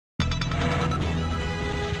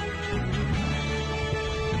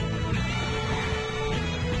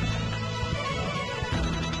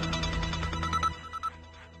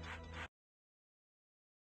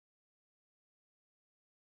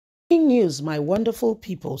News, my wonderful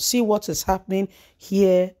people. See what is happening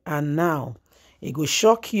here and now. It will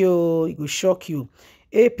shock you. It will shock you.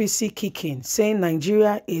 APC kicking, saying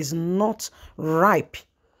Nigeria is not ripe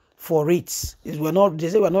for it. They say we're not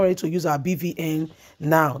ready to use our BVN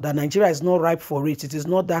now. That Nigeria is not ripe for it. It is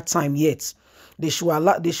not that time yet. They should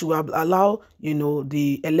allow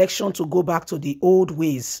the election to go back to the old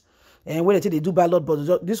ways. And when they do ballot,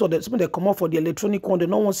 but this one, something they come up for the electronic one, they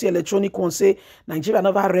don't want to see electronic one say Nigeria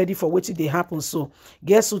never ready for what they happen. So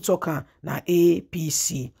guess who talking? Now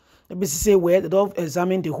APC. APC say well, they don't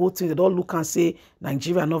examine the whole thing, they don't look and say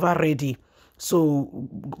Nigeria never ready. So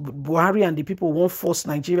Buhari and the people won't force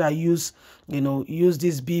Nigeria use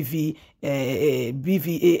this BVAS.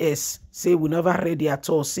 Say we never ready at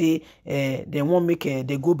all. Say they won't make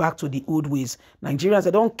they go back to the old ways. Nigerians,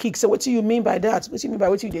 they don't kick. So what do you mean by that? What do you mean by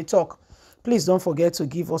what they talk? Please don't forget to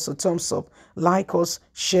give us a thumbs up, like us,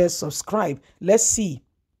 share, subscribe. Let's see.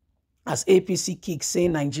 As APC kicks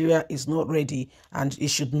saying Nigeria is not ready and it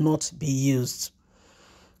should not be used.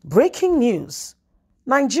 Breaking news.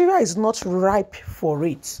 Nigeria is not ripe for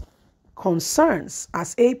it. Concerns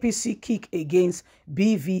as APC kick against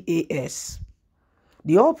BVAS.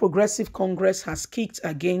 The All Progressive Congress has kicked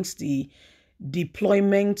against the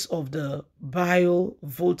deployment of the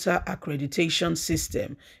Bio-Voter Accreditation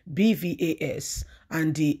System, BVAS,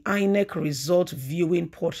 and the INEC Result Viewing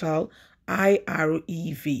Portal,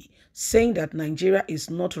 IReV, saying that Nigeria is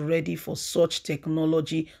not ready for such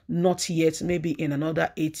technology, not yet, maybe in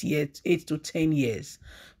another 8 to 10 years.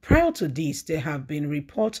 Prior to this, there have been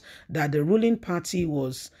reports that the ruling party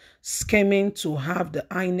was scheming to have the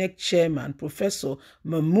INEC chairman, Professor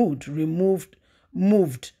Mahmood,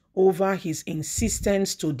 moved over his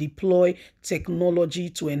insistence to deploy technology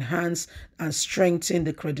to enhance and strengthen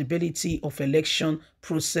the credibility of election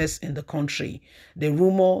process in the country. The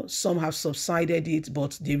rumor, some have subsided it,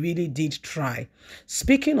 but they really did try.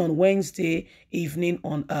 Speaking on Wednesday evening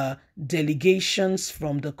on delegations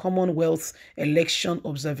from the Commonwealth Election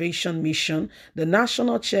Observation Mission, the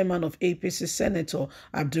national chairman of APC, Senator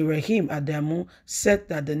Abdulrahim Adamu, said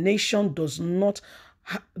that the nation does not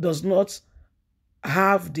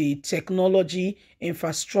have the technology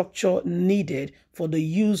infrastructure needed for the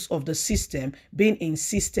use of the system being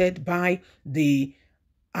insisted by the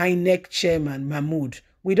INEC chairman Mahmood.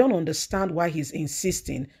 We don't understand why he's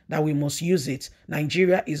insisting that we must use it.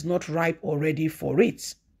 Nigeria is not ripe or ready for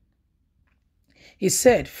it. He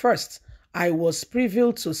said, first, I was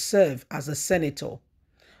privileged to serve as a senator.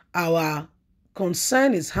 Our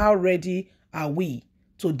concern is how ready are we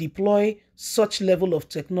to deploy such level of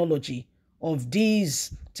technology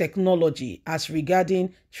as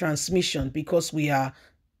regarding transmission, because we are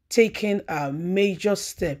taking a major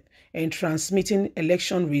step in transmitting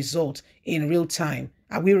election results in real time.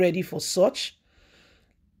 Are we ready for such?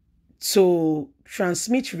 To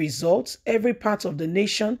transmit results, every part of the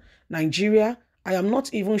nation, Nigeria, I am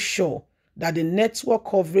not even sure that the network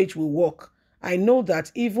coverage will work. I know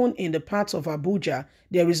that even in the parts of Abuja,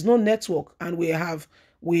 there is no network, and we have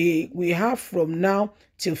from now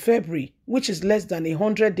till February, which is less than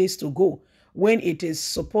 100 days to go, when it is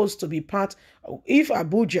supposed to be part. If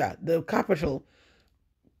Abuja, the capital,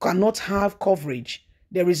 cannot have coverage,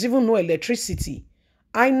 there is even no electricity.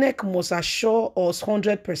 INEC must assure us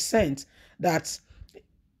 100% that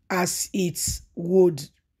as it would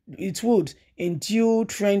in due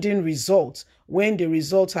trending results when the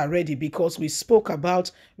results are ready, because we spoke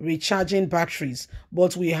about recharging batteries,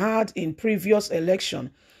 but we had in previous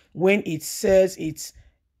election when it says it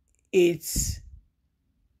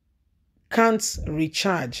can't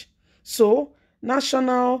recharge. So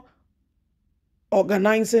National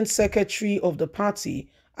Organizing Secretary of the party,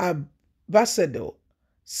 Ambassador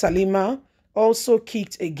Salima, also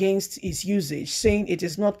kicked against its usage, saying it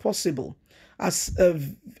is not possible. As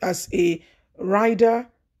a rider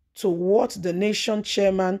to what the nation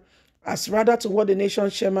chairman is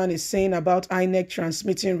saying about INEC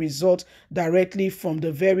transmitting results directly from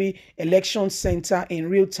the very election center in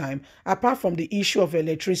real time. Apart from the issue of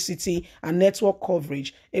electricity and network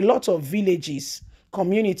coverage, a lot of villages,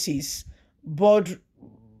 communities, bordering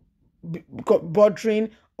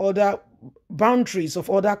other boundaries of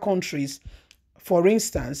other countries. For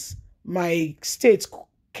instance, my state,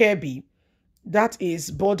 Kebbi, that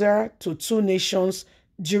is border to two nations.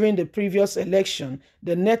 During the previous election,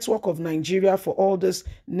 the network of Nigeria for all this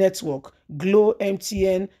network, Glo,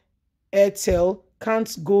 MTN, Airtel,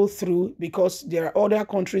 can't go through because there are other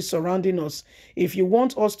countries surrounding us. If you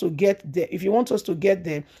want us to get there,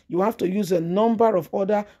 you have to use a number of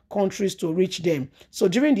other countries to reach them. So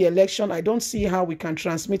during the election, I don't see how we can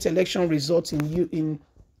transmit election results in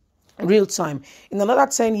real time. In another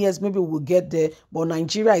 10 years, maybe we'll get there, but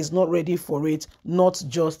Nigeria is not ready for it, not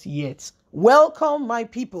just yet. Welcome, my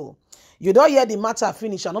people. You don't hear the matter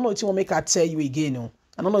finish. I don't know what you want to make I tell you again. No?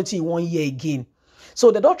 I don't know what you want hear again.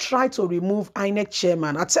 So they don't try to remove INEC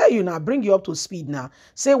chairman. I tell you now, bring you up to speed now.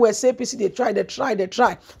 Say where APC, they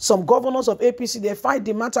try. Some governors of APC, they fight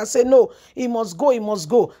the matter, say no, he must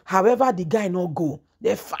go. However, the guy not go.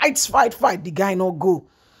 They fight, the guy not go.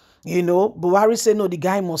 You know, Buhari say no, the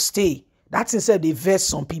guy must stay. That instead they verse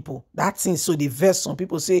some people. That thing so they verse some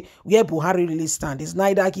people say where Buhari really stand. It's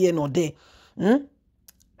neither here nor there.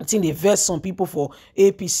 I think they verse some people for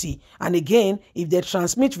APC. And again, if they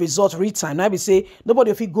transmit results real time, now we say nobody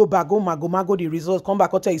if you go back, go mago the results, come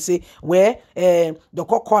back and say where the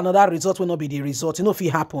call another result will not be the result. You know if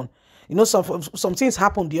it happen. You know, some things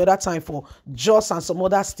happened the other time for Jos and some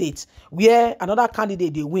other states where another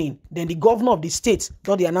candidate they win. Then the governor of the state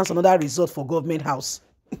thought they announced another result for government house.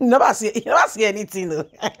 You never see anything. Though.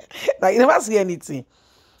 Like you never see anything.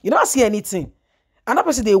 Another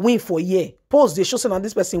person they win for a year. Post they show some and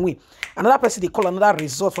this person win. Another person they call another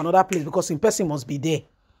result for another place because in person must be there.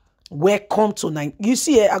 Welcome to Nigeria. You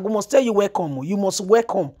see, I must tell you welcome. You must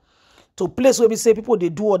welcome. To place where we say people they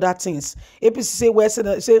do other things. APC say where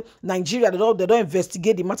say Nigeria they don't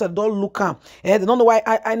investigate the matter, they don't look at. They don't know why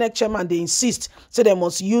INEC chairman they insist say they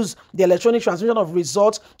must use the electronic transmission of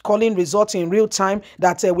results, calling results in real time.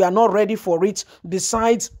 That we are not ready for it.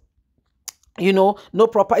 Besides, you know, no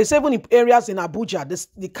proper. It's even in areas in Abuja,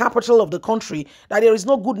 the capital of the country, that there is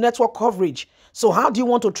no good network coverage. So how do you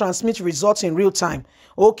want to transmit results in real time?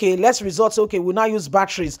 Okay, let's results. Okay, we'll now use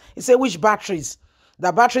batteries. You say which batteries?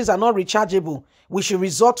 The batteries are not rechargeable. We should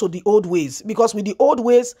resort to the old ways. Because with the old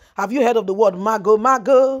ways, have you heard of the word mago,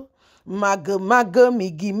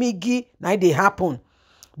 migi? Now they happen.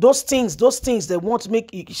 Those things they want to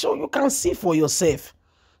make you so you can see for yourself.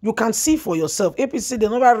 You can see for yourself. APC, they're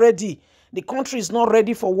not ready. The country is not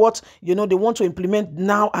ready for what, you know, they want to implement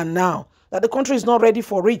now and now. That the country is not ready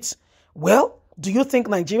for it. Well, do you think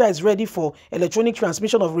Nigeria is ready for electronic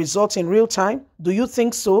transmission of results in real time? Do you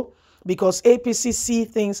think so? Because APC see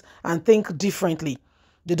things and think differently.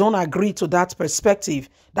 They don't agree to that perspective.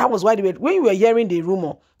 That was why when you were hearing the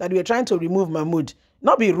rumor that we were trying to remove Mahmoud,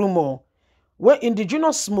 not be rumor. Did you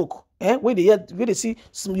not smoke? When they see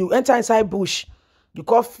you enter inside bush, you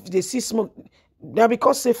cough, they see smoke. Now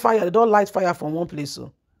because say fire, they don't light fire from one place.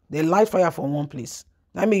 So they light fire from one place.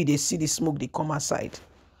 That means they see the smoke, they come outside.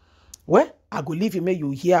 Well, I go leave you, may you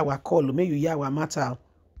hear our call, may you hear our matter.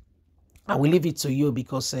 I will leave it to you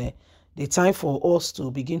because the time for us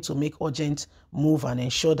to begin to make urgent move and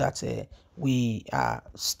ensure that we are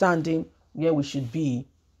standing where we should be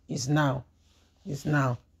is now. It's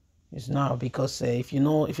now. Because if you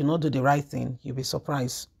not do the right thing, you'll be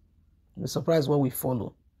surprised. You'll be surprised what we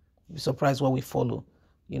follow. You'll be surprised what we follow.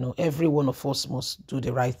 You know, every one of us must do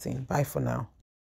the right thing. Bye for now.